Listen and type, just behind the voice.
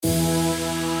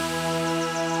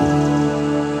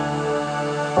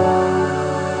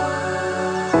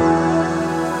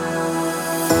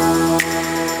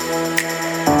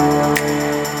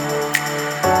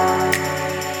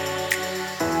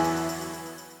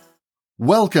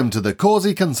Welcome to the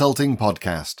Causey Consulting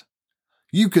Podcast.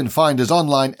 You can find us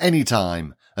online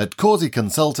anytime at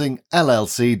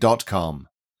causeyconsultingllc.com.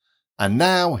 And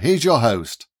now, here's your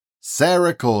host,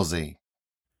 Sarah Causey.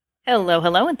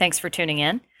 Hello, and thanks for tuning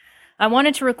in. I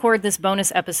wanted to record this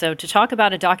bonus episode to talk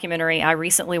about a documentary I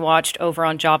recently watched over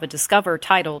on Java Discover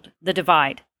titled The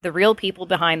Divide, The Real People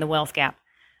Behind the Wealth Gap.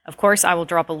 Of course, I will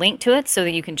drop a link to it so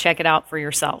that you can check it out for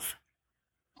yourself.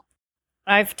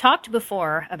 I've talked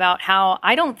before about how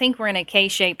I don't think we're in a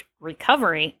K-shaped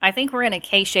recovery. I think we're in a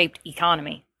K-shaped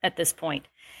economy at this point.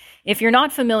 If you're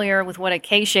not familiar with what a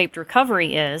K-shaped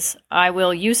recovery is, I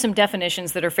will use some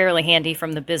definitions that are fairly handy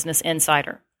from the Business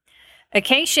Insider. A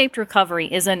K-shaped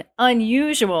recovery is an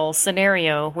unusual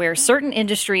scenario where certain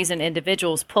industries and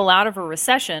individuals pull out of a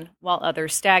recession while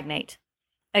others stagnate.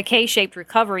 A K-shaped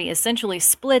recovery essentially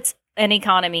splits an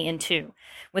economy in two,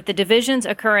 with the divisions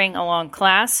occurring along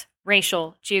class,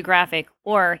 racial, geographic,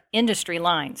 or industry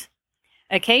lines.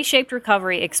 A K-shaped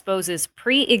recovery exposes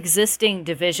pre-existing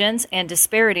divisions and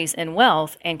disparities in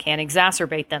wealth and can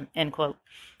exacerbate them, end quote.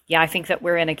 Yeah, I think that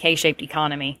we're in a K-shaped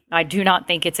economy. I do not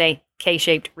think it's a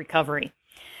K-shaped recovery.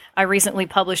 I recently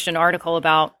published an article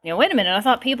about, wait a minute, I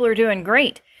thought people are doing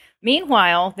great.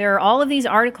 Meanwhile, there are all of these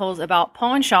articles about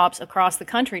pawn shops across the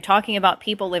country talking about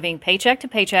people living paycheck to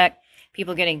paycheck,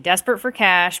 people getting desperate for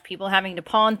cash, people having to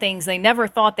pawn things they never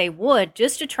thought they would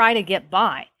just to try to get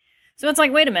by. So it's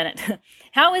like, wait a minute.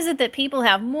 How is it that people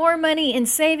have more money in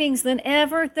savings than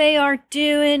ever? They are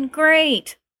doing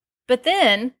great. But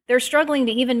then they're struggling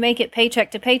to even make it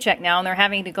paycheck to paycheck now, and they're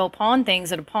having to go pawn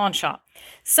things at a pawn shop.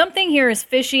 Something here is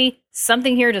fishy.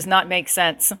 Something here does not make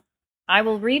sense. I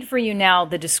will read for you now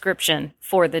the description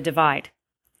for The Divide.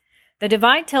 The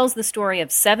Divide tells the story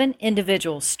of 7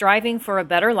 individuals striving for a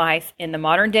better life in the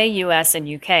modern-day U.S. and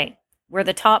U.K., where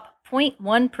the top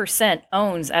 0.1%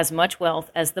 owns as much wealth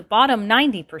as the bottom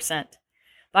 90%.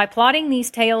 By plotting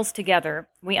these tales together,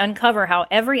 we uncover how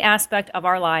every aspect of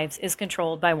our lives is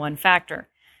controlled by one factor,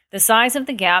 the size of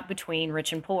the gap between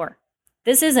rich and poor.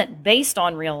 This isn't based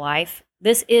on real life.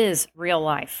 This is real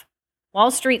life.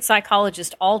 Wall Street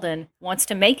psychologist Alden wants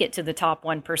to make it to the top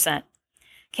 1%.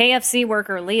 KFC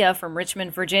worker Leah from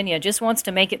Richmond, Virginia just wants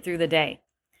to make it through the day.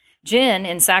 Jen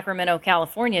in Sacramento,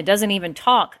 California doesn't even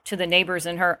talk to the neighbors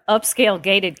in her upscale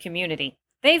gated community.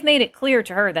 They've made it clear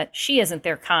to her that she isn't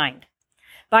their kind.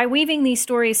 By weaving these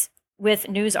stories with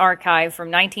news archive from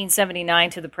 1979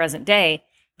 to the present day,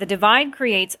 The Divide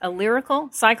creates a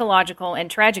lyrical, psychological,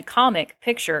 and tragicomic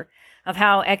picture of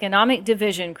how economic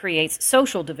division creates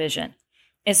social division.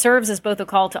 It serves as both a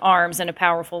call to arms and a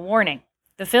powerful warning.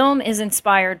 The film is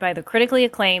inspired by the critically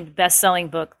acclaimed best-selling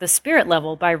book, The Spirit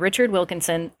Level by Richard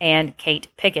Wilkinson and Kate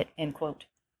Pickett, end quote.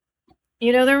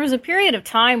 There was a period of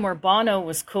time where Bono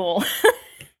was cool.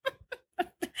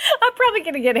 I'm probably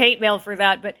going to get hate mail for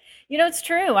that, but it's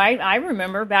true. I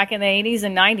remember back in the 80s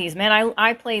and 90s, man,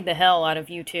 I played the hell out of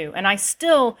U2. And I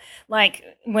still,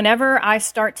 whenever I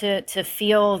start to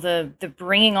feel the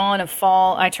bringing on of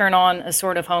fall, I turn on A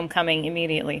Sort of Homecoming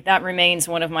immediately. That remains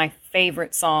one of my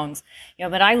favorite songs.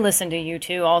 But I listened to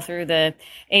U2 all through the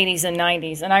 80s and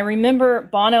 90s. And I remember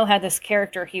Bono had this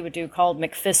character he would do called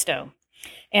McFisto.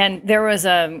 And there was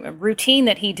a routine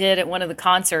that he did at one of the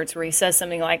concerts where he says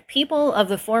something like, "People of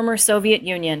the former Soviet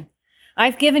Union,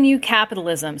 I've given you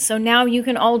capitalism, so now you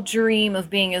can all dream of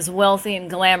being as wealthy and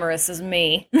glamorous as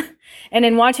me." And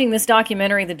in watching this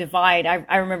documentary, The Divide,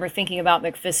 I remember thinking about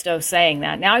McFisto saying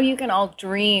that. Now you can all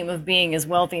dream of being as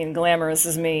wealthy and glamorous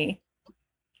as me.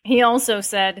 He also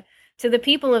said, "To the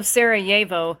people of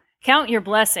Sarajevo, count your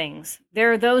blessings.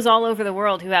 There are those all over the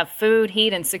world who have food,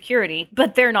 heat, and security,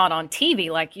 but they're not on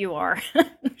TV like you are."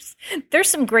 There's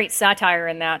some great satire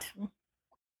in that.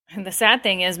 And the sad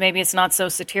thing is, maybe it's not so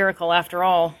satirical after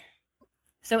all.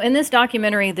 So in this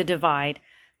documentary, The Divide,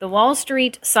 the Wall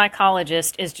Street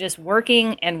psychologist is just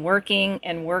working and working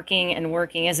and working and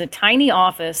working as a tiny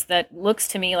office that looks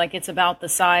to me like it's about the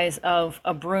size of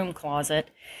a broom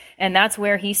closet. And that's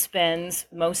where he spends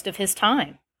most of his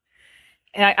time.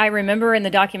 I remember in the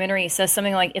documentary, he says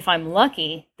something like, if I'm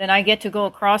lucky, then I get to go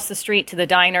across the street to the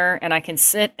diner and I can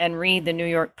sit and read the New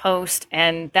York Post,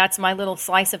 and that's my little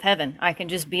slice of heaven. I can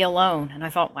just be alone. And I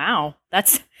thought, wow,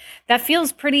 that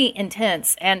feels pretty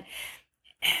intense. And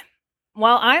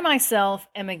while I myself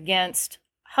am against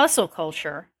hustle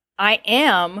culture, I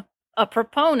am a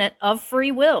proponent of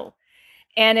free will.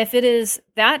 And if it is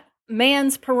that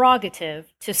man's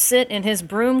prerogative to sit in his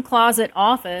broom closet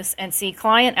office and see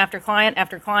client after client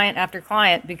after client after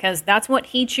client because that's what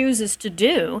he chooses to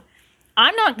do,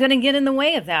 I'm not going to get in the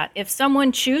way of that. If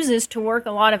someone chooses to work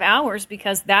a lot of hours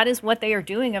because that is what they are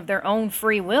doing of their own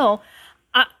free will,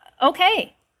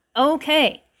 Okay.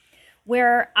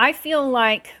 Where I feel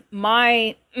like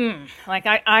I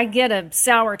get a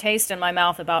sour taste in my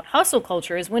mouth about hustle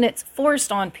culture is when it's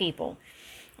forced on people.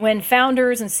 When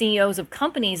founders and CEOs of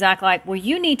companies act like, well,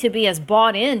 you need to be as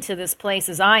bought into this place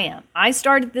as I am. I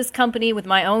started this company with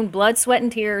my own blood, sweat,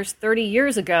 and tears 30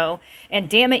 years ago, and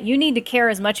damn it, you need to care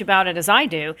as much about it as I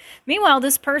do. Meanwhile,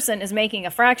 this person is making a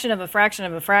fraction of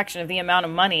the amount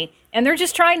of money, and they're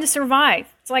just trying to survive.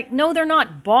 It's like, no, they're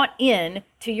not bought in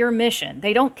to your mission.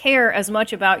 They don't care as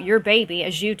much about your baby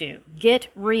as you do. Get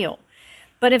real.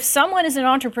 But if someone is an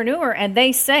entrepreneur and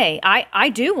they say, I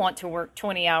do want to work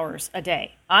 20 hours a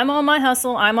day. I'm on my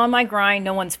hustle. I'm on my grind.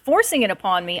 No one's forcing it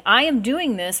upon me. I am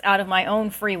doing this out of my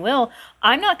own free will.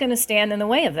 I'm not going to stand in the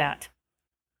way of that.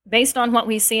 Based on what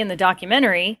we see in the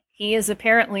documentary, he is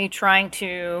apparently trying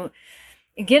to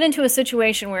get into a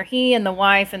situation where he and the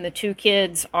wife and the 2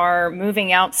 kids are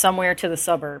moving out somewhere to the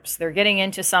suburbs. They're getting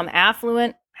into some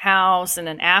affluent house in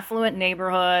an affluent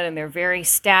neighborhood, and they're very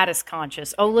status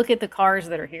conscious. Oh, look at the cars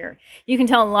that are here. You can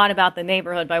tell a lot about the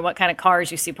neighborhood by what kind of cars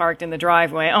you see parked in the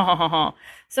driveway.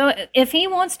 So if he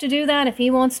wants to do that, if he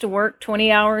wants to work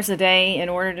 20 hours a day in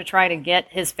order to try to get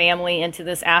his family into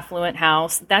this affluent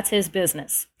house, that's his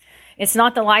business. It's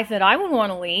not the life that I would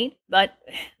want to lead, but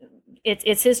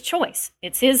it's his choice.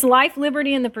 It's his life,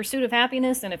 liberty, and the pursuit of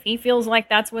happiness. And if he feels like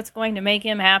that's what's going to make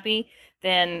him happy,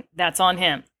 then that's on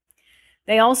him.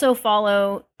 They also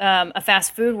follow a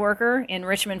fast food worker in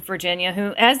Richmond, Virginia,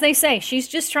 who, as they say, she's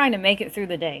just trying to make it through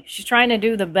the day. She's trying to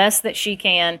do the best that she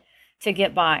can to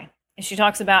get by. And she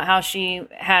talks about how she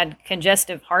had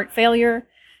congestive heart failure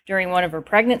during one of her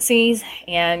pregnancies,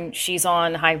 and she's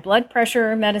on high blood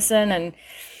pressure medicine. And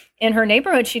in her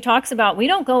neighborhood, she talks about, we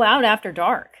don't go out after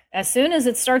dark. As soon as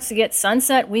it starts to get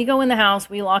sunset, we go in the house,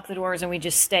 we lock the doors, and we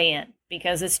just stay in.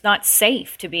 Because it's not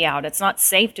safe to be out. It's not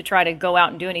safe to try to go out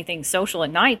and do anything social at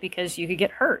night because you could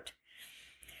get hurt.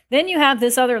 Then you have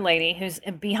this other lady who's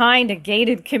behind a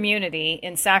gated community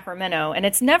in Sacramento, and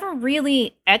it's never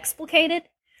really explicated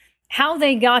how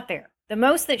they got there. The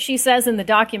most that she says in the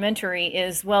documentary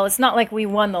is, well, it's not like we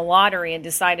won the lottery and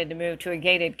decided to move to a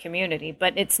gated community,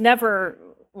 but it's never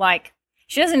like,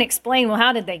 she doesn't explain, well,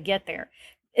 how did they get there?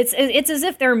 It's as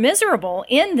if they're miserable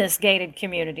in this gated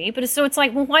community, but so it's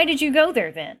like, well, why did you go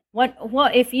there then? What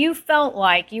if you felt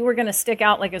like you were going to stick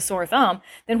out like a sore thumb,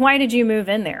 then why did you move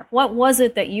in there? What was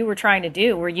it that you were trying to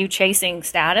do? Were you chasing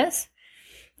status?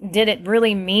 Did it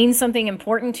really mean something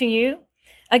important to you?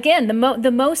 Again,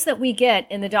 the most that we get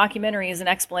in the documentary is an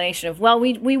explanation of, well,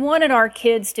 we wanted our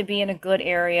kids to be in a good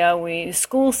area.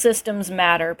 School systems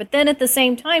matter. But then at the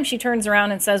same time, she turns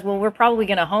around and says, well, we're probably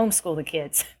going to homeschool the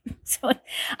kids. So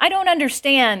I don't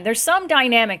understand. There's some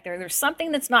dynamic there. There's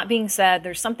something that's not being said.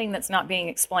 There's something that's not being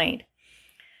explained.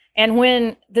 And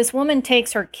when this woman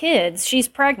takes her kids, she's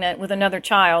pregnant with another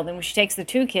child. And when she takes the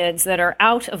 2 kids that are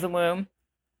out of the womb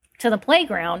to the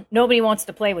playground, nobody wants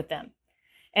to play with them.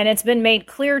 And it's been made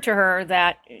clear to her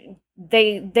that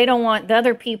they don't want, the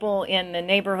other people in the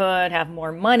neighborhood have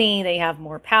more money, they have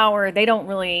more power, they don't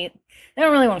really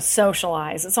want to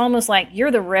socialize. It's almost like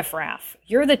you're the riffraff.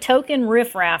 You're the token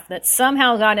riffraff that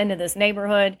somehow got into this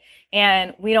neighborhood,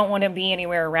 and we don't want to be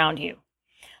anywhere around you.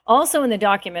 Also in the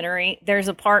documentary, there's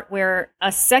a part where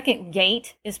a second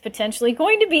gate is potentially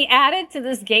going to be added to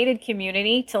this gated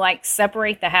community to like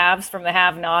separate the haves from the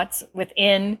have-nots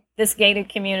within this gated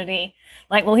community.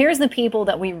 Like, well, here's the people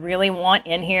that we really want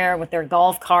in here with their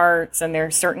golf carts and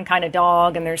their certain kind of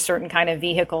dog and their certain kind of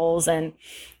vehicles. And,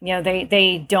 you know,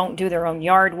 they don't do their own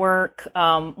yard work.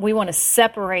 We want to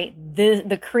separate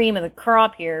the cream of the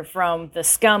crop here from the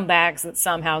scumbags that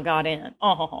somehow got in.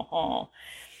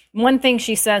 One thing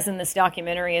she says in this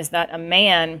documentary is that a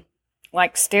man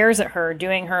like stares at her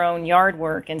doing her own yard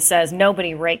work and says,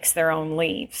 nobody rakes their own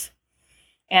leaves.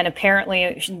 And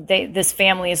apparently this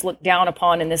family is looked down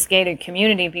upon in this gated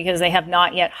community because they have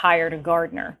not yet hired a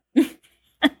gardener.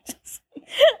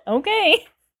 Okay.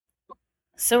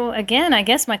 So again, I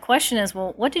guess my question is,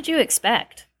 well, what did you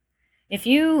expect? If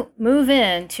you move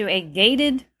into a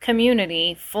gated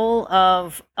community full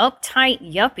of uptight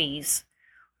yuppies,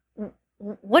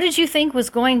 what did you think was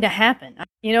going to happen?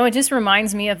 You know, it just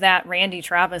reminds me of that Randy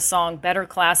Travis song, Better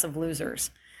Class of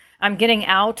Losers. I'm getting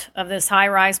out of this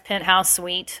high-rise penthouse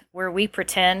suite where we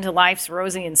pretend life's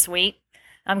rosy and sweet.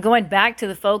 I'm going back to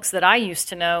the folks that I used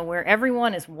to know where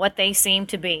everyone is what they seem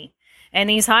to be. And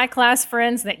these high-class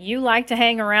friends that you like to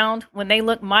hang around, when they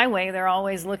look my way, they're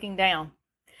always looking down.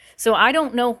 So I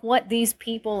don't know what these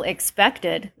people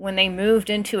expected when they moved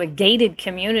into a gated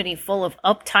community full of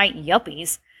uptight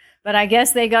yuppies, but I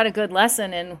guess they got a good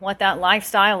lesson in what that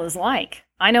lifestyle is like.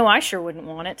 I know I sure wouldn't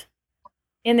want it.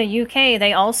 In the UK,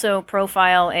 they also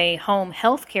profile a home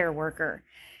healthcare worker,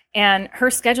 and her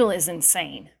schedule is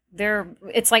insane.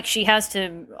 It's like she has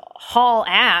to haul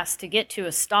ass to get to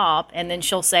a stop, and then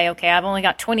she'll say, okay, I've only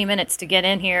got 20 minutes to get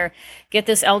in here, get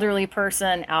this elderly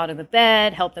person out of the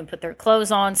bed, help them put their clothes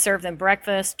on, serve them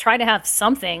breakfast, try to have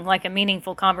something like a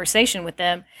meaningful conversation with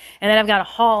them, and then I've got to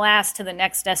haul ass to the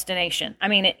next destination. I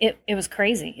mean, it was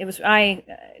crazy.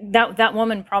 That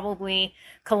woman probably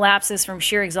collapses from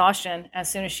sheer exhaustion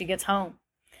as soon as she gets home.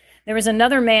 There was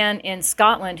another man in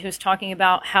Scotland who was talking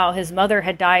about how his mother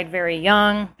had died very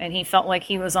young, and he felt like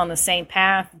he was on the same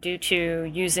path due to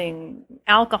using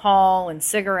alcohol and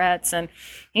cigarettes. And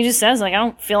he just says, like, I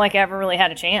don't feel like I ever really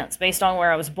had a chance based on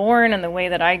where I was born and the way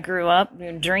that I grew up,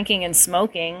 drinking and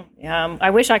smoking.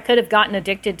 I wish I could have gotten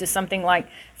addicted to something like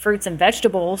fruits and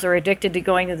vegetables or addicted to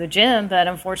going to the gym, but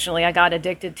unfortunately I got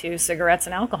addicted to cigarettes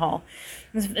and alcohol.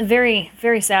 It was a very,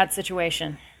 very sad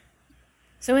situation.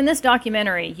 So in this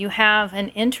documentary, you have an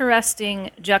interesting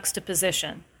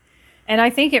juxtaposition. And I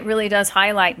think it really does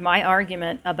highlight my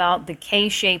argument about the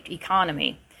K-shaped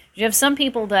economy. You have some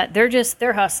people that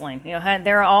they're hustling.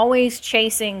 They're always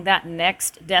chasing that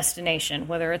next destination,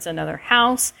 whether it's another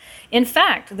house. In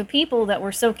fact, the people that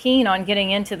were so keen on getting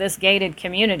into this gated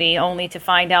community only to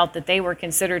find out that they were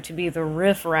considered to be the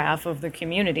riffraff of the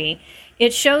community,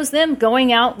 it shows them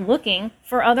going out looking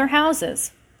for other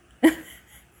houses.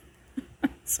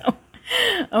 So,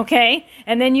 okay.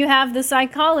 And then you have the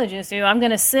psychologist who, I'm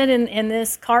going to sit in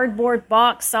this cardboard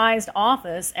box sized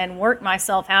office and work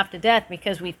myself half to death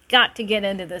because we've got to get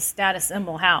into this status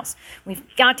symbol house. We've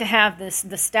got to have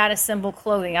the status symbol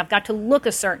clothing. I've got to look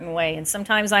a certain way. And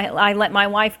sometimes I let my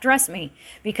wife dress me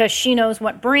because she knows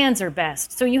what brands are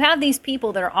best. So you have these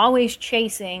people that are always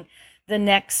chasing the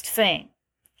next thing.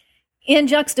 In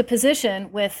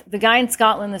juxtaposition with the guy in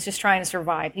Scotland that's just trying to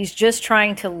survive. He's just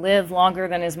trying to live longer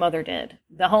than his mother did.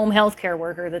 The home healthcare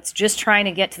worker that's just trying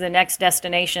to get to the next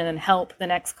destination and help the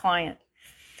next client.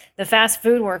 The fast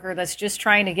food worker that's just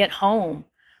trying to get home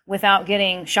without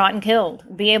getting shot and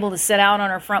killed. Be able to sit out on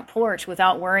her front porch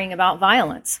without worrying about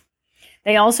violence.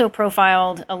 They also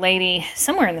profiled a lady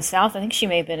somewhere in the South. I think she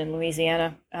may have been in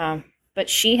Louisiana. But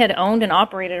she had owned and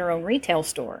operated her own retail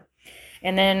store.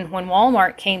 And then when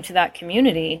Walmart came to that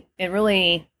community, it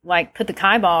really put the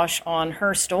kibosh on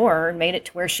her store and made it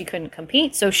to where she couldn't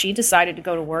compete. So she decided to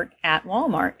go to work at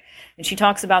Walmart. And she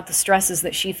talks about the stresses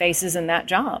that she faces in that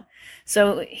job.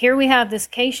 So here we have this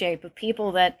K-shape of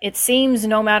people that it seems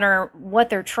no matter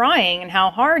what they're trying and how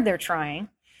hard they're trying,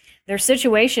 their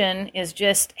situation is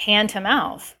just hand to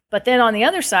mouth. But then on the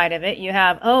other side of it, you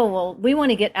have, we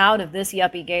want to get out of this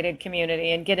yuppie gated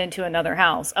community and get into another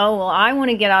house. I want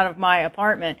to get out of my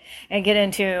apartment and get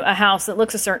into a house that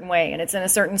looks a certain way and it's in a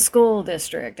certain school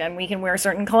district and we can wear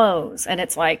certain clothes. And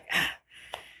it's like,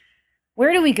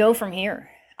 where do we go from here?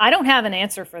 I don't have an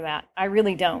answer for that. I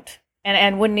really don't.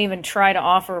 And wouldn't even try to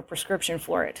offer a prescription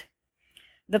for it.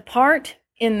 The part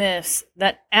in this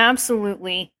that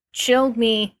absolutely chilled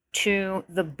me to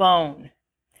the bone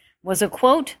was a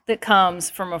quote that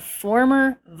comes from a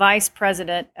former vice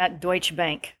president at Deutsche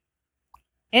Bank.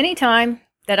 Anytime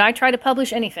that I try to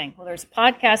publish anything, whether it's a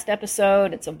podcast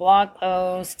episode, it's a blog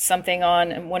post, something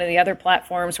on one of the other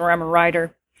platforms where I'm a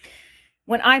writer,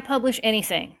 when I publish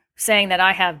anything saying that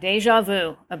I have deja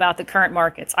vu about the current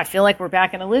markets, I feel like we're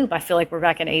back in a loop, I feel like we're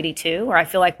back in 82, or I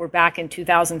feel like we're back in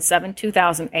 2007,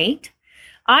 2008,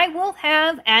 I will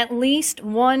have at least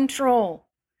one troll.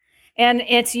 And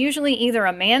it's usually either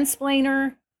a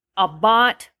mansplainer, a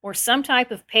bot, or some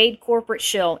type of paid corporate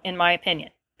shill, in my opinion,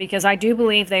 because I do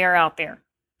believe they are out there.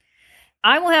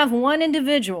 I will have one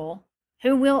individual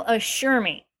who will assure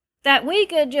me that we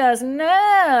could just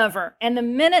never, and the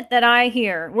minute that I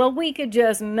hear, we could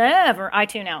just never, I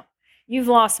tune out. You've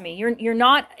lost me. You're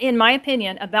not, in my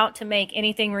opinion, about to make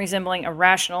anything resembling a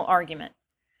rational argument.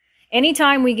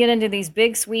 Anytime we get into these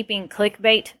big sweeping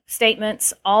clickbait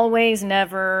statements, always,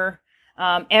 never,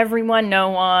 everyone, no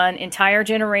one, entire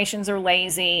generations are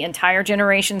lazy, entire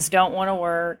generations don't want to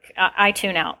work, I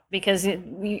tune out because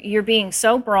you're being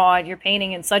so broad, you're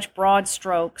painting in such broad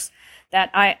strokes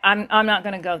that I'm not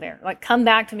going to go there. Come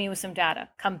back to me with some data,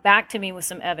 come back to me with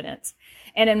some evidence.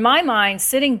 And in my mind,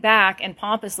 sitting back and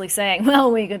pompously saying,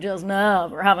 we could just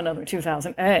never have another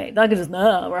 2008. That could just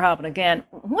never happen again.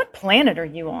 What planet are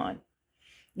you on?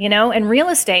 And real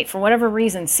estate, for whatever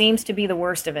reason, seems to be the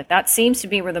worst of it. That seems to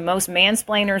be where the most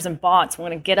mansplainers and bots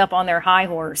want to get up on their high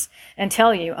horse and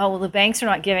tell you, the banks are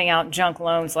not giving out junk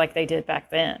loans like they did back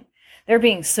then. They're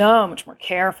being so much more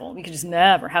careful. We could just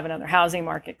never have another housing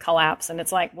market collapse. And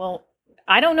it's like,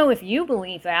 I don't know if you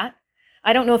believe that,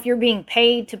 I don't know if you're being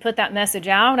paid to put that message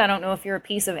out. I don't know if you're a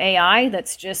piece of AI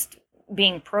that's just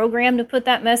being programmed to put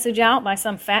that message out by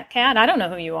some fat cat. I don't know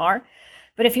who you are.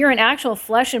 But if you're an actual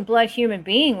flesh and blood human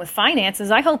being with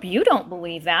finances, I hope you don't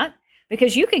believe that,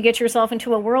 because you could get yourself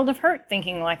into a world of hurt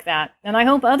thinking like that. And I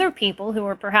hope other people who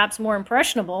are perhaps more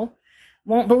impressionable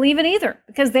won't believe it either,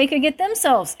 because they could get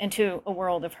themselves into a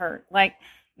world of hurt. Like,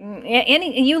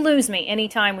 you lose me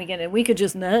anytime we get it. We could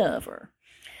just never.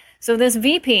 So this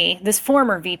VP, this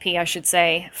former VP, I should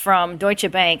say, from Deutsche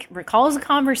Bank, recalls a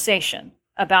conversation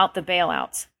about the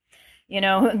bailouts. You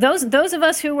know, those of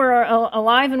us who were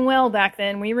alive and well back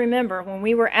then, we remember when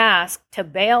we were asked to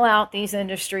bail out these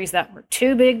industries that were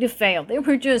too big to fail. They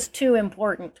were just too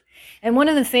important. And one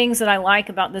of the things that I like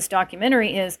about this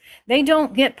documentary is they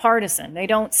don't get partisan. They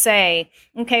don't say,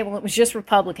 okay, well, it was just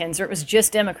Republicans, or it was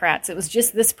just Democrats, it was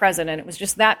just this president, it was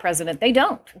just that president. They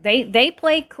don't. They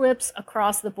play clips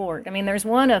across the board. I mean, there's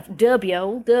one of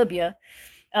W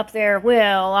up there.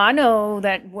 Well, I know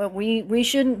that we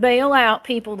shouldn't bail out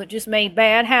people that just made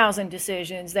bad housing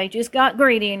decisions. They just got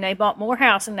greedy and they bought more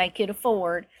house than they could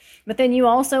afford. But then you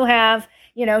also have,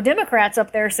 you know, Democrats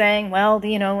up there saying, well,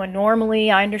 you know, and normally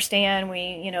I understand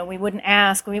we wouldn't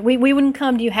ask, we wouldn't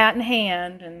come to you hat in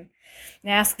hand and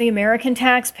ask the American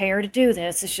taxpayer to do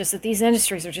this. It's just that these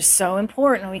industries are just so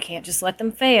important and we can't just let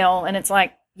them fail. And it's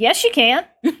like, yes, you can.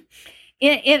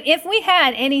 If we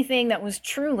had anything that was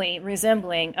truly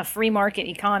resembling a free market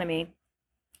economy,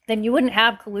 then you wouldn't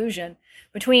have collusion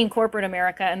between corporate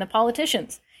America and the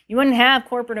politicians. You wouldn't have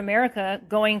corporate America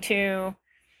going to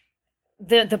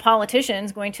the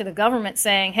politicians, going to the government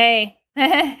saying, hey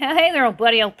there, old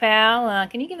buddy, old pal,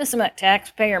 can you give us some of that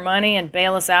taxpayer money and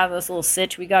bail us out of this little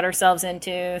sitch we got ourselves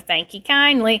into? Thank you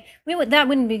kindly. That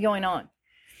wouldn't be going on.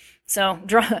 So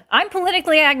I'm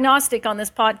politically agnostic on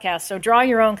this podcast, so draw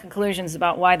your own conclusions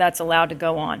about why that's allowed to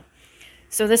go on.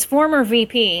 So this former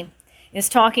VP is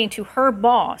talking to her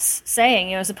boss, saying,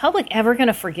 you know, is the public ever going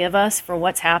to forgive us for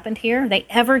what's happened here? Are they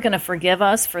ever going to forgive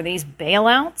us for these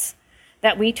bailouts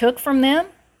that we took from them?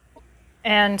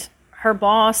 And her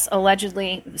boss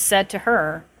allegedly said to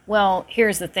her, well,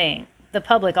 here's the thing. The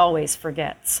public always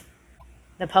forgets.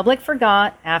 The public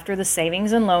forgot after the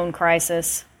savings and loan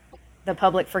crisis. The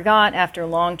public forgot after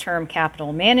long-term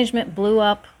capital management blew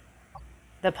up.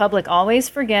 The public always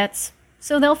forgets,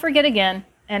 so they'll forget again,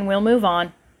 and we'll move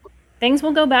on. Things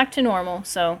will go back to normal,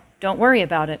 so don't worry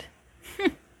about it.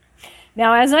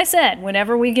 Now, as I said,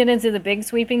 whenever we get into the big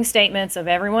sweeping statements of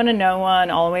everyone and no one,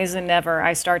 always and never,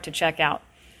 I start to check out.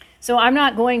 So I'm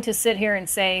not going to sit here and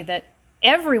say that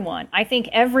I think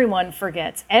everyone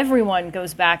forgets. Everyone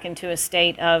goes back into a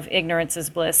state of ignorance is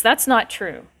bliss. That's not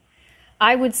true.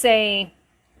 I would say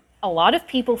a lot of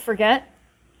people forget.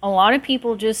 A lot of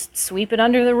people just sweep it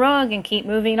under the rug and keep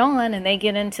moving on, and they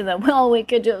get into the, well, we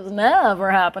could just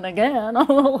never happen again.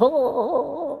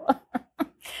 Well,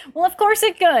 of course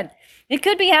it could. It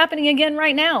could be happening again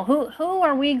right now. Who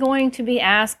are we going to be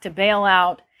asked to bail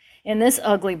out in this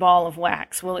ugly ball of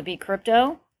wax? Will it be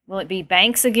crypto? Will it be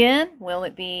banks again? Will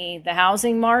it be the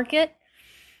housing market?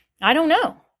 I don't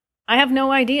know. I have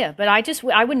no idea, but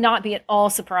I would not be at all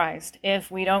surprised if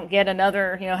we don't get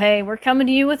another, you know, hey, we're coming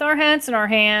to you with our hats in our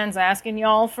hands, asking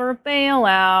y'all for a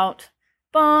bailout.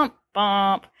 Bump,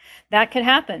 bump. That could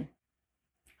happen.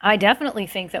 I definitely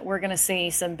think that we're going to see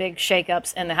some big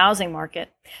shakeups in the housing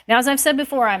market. Now, as I've said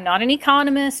before, I'm not an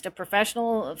economist, a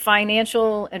professional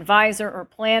financial advisor or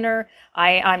planner.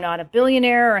 I'm not a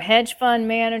billionaire or hedge fund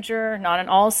manager, not an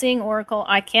all-seeing oracle.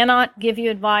 I cannot give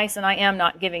you advice, and I am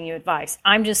not giving you advice.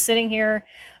 I'm just sitting here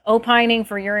opining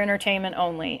for your entertainment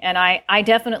only. And I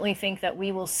definitely think that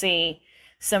we will see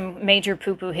some major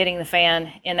poo-poo hitting the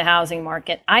fan in the housing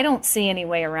market. I don't see any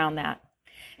way around that.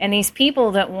 And these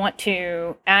people that want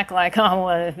to act like, oh,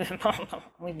 well,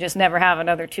 we just never have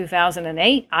another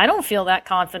 2008, I don't feel that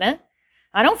confident.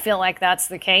 I don't feel like that's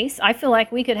the case. I feel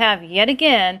like we could have yet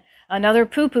again another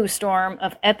poo-poo storm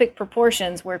of epic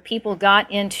proportions where people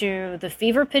got into the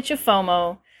fever pitch of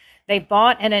FOMO. They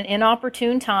bought at an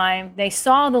inopportune time. They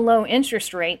saw the low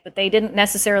interest rate, but they didn't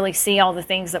necessarily see all the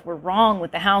things that were wrong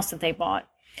with the house that they bought.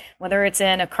 Whether it's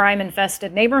in a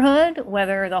crime-infested neighborhood,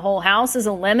 whether the whole house is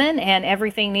a lemon and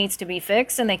everything needs to be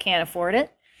fixed and they can't afford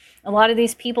it. A lot of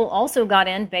these people also got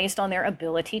in based on their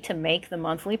ability to make the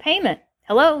monthly payment.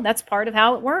 Hello, that's part of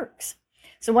how it works.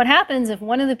 So what happens if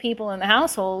one of the people in the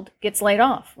household gets laid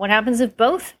off? What happens if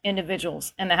both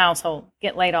individuals in the household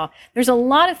get laid off? There's a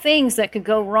lot of things that could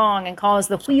go wrong and cause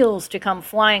the wheels to come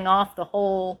flying off the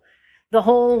whole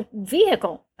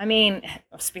vehicle. I mean,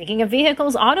 speaking of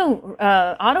vehicles,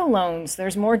 auto loans,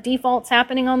 there's more defaults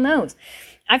happening on those.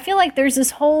 I feel like there's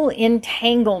this whole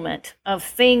entanglement of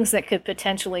things that could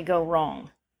potentially go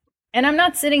wrong. And I'm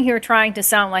not sitting here trying to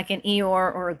sound like an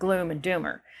Eeyore or a gloom and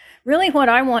doomer. Really, what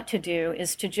I want to do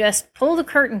is to just pull the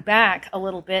curtain back a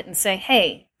little bit and say,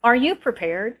 hey, are you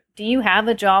prepared? Do you have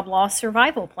a job loss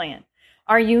survival plan?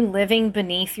 Are you living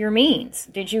beneath your means?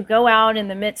 Did you go out in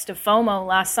the midst of FOMO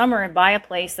last summer and buy a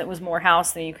place that was more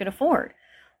house than you could afford?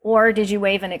 Or did you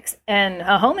waive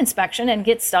a home inspection and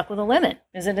get stuck with a limit?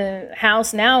 Is it a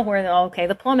house now where,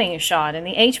 the plumbing is shot and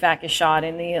the HVAC is shot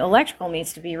and the electrical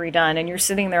needs to be redone, and you're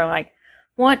sitting there like,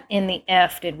 what in the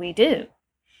F did we do?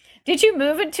 Did you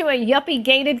move into a yuppie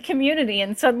gated community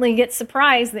and suddenly get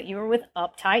surprised that you were with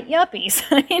uptight yuppies?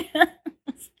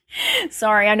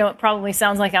 Sorry, I know it probably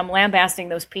sounds like I'm lambasting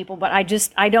those people, but I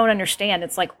don't understand.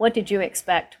 It's like, what did you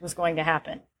expect was going to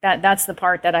happen? That's the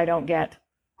part that I don't get.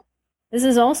 This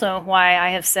is also why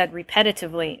I have said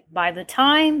repetitively, by the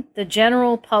time the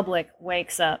general public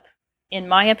wakes up, in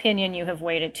my opinion, you have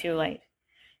waited too late.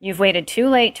 You've waited too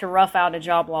late to rough out a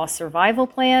job loss survival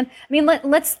plan. I mean,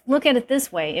 let's look at it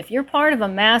this way. If you're part of a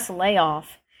mass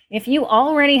layoff, if you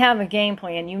already have a game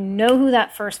plan, you know who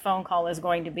that first phone call is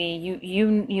going to be,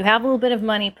 you have a little bit of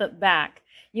money put back,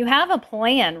 you have a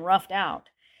plan roughed out,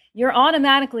 you're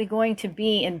automatically going to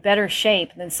be in better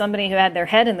shape than somebody who had their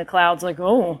head in the clouds like,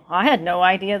 oh, I had no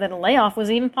idea that a layoff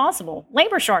was even possible.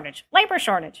 Labor shortage,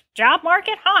 job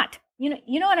market hot.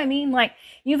 You know what I mean? Like,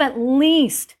 you've at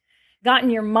least gotten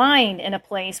your mind in a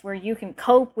place where you can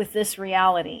cope with this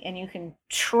reality and you can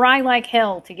try like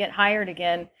hell to get hired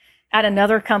again at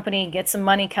another company, get some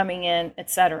money coming in,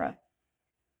 etc.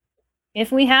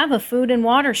 If we have a food and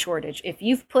water shortage, if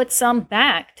you've put some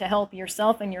back to help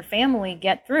yourself and your family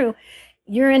get through,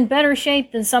 you're in better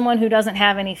shape than someone who doesn't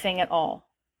have anything at all.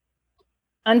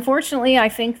 Unfortunately, I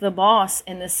think the boss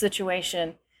in this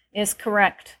situation is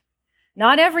correct.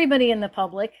 Not everybody in the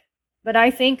public, but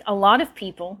I think a lot of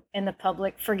people in the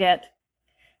public forget.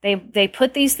 They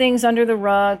put these things under the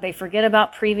rug. They forget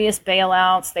about previous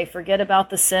bailouts. They forget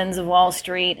about the sins of Wall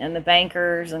Street and the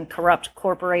bankers and corrupt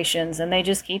corporations, and they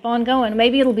just keep on going.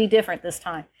 Maybe it'll be different this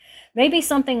time. Maybe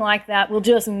something like that will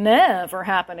just never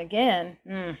happen again.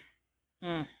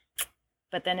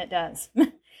 But then it does.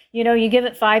 You give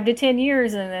it 5 to 10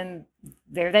 years, and then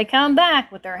there they come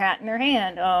back with their hat in their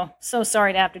hand. Oh, so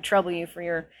sorry to have to trouble you for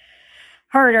your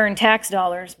hard-earned tax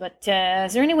dollars, but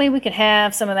is there any way we could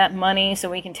have some of that money so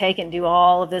we can take and do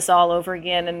all of this all over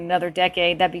again in another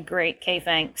decade? That'd be great. Okay,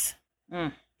 thanks.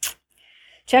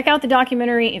 Check out the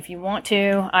documentary if you want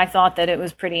to. I thought that it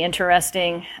was pretty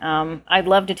interesting. I'd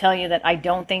love to tell you that I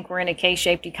don't think we're in a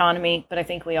K-shaped economy, but I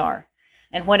think we are.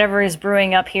 And whatever is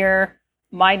brewing up here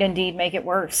might indeed make it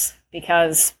worse,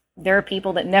 because there are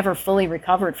people that never fully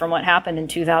recovered from what happened in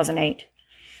 2008.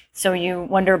 So you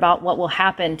wonder about what will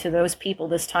happen to those people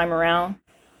this time around.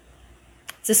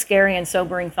 It's a scary and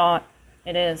sobering thought.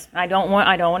 It is. I don't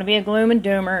want to be a gloom and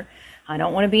doomer. I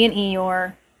don't want to be an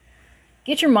Eeyore.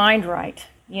 Get your mind right.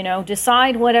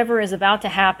 Decide whatever is about to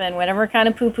happen, whatever kind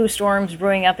of poo-poo storms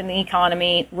brewing up in the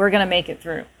economy, we're going to make it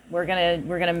through. We're going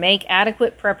to make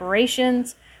adequate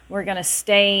preparations. We're going to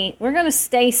stay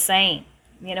sane.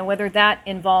 Whether that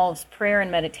involves prayer and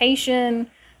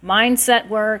meditation, mindset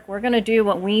work, we're going to do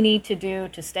what we need to do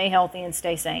to stay healthy and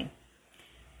stay sane.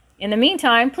 In the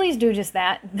meantime, please do just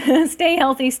that. Stay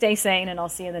healthy, stay sane, and I'll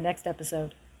see you in the next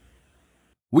episode.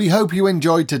 We hope you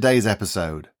enjoyed today's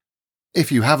episode.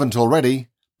 If you haven't already,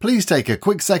 please take a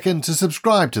quick second to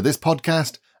subscribe to this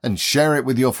podcast and share it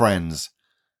with your friends.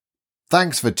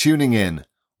 Thanks for tuning in.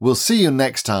 We'll see you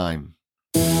next time.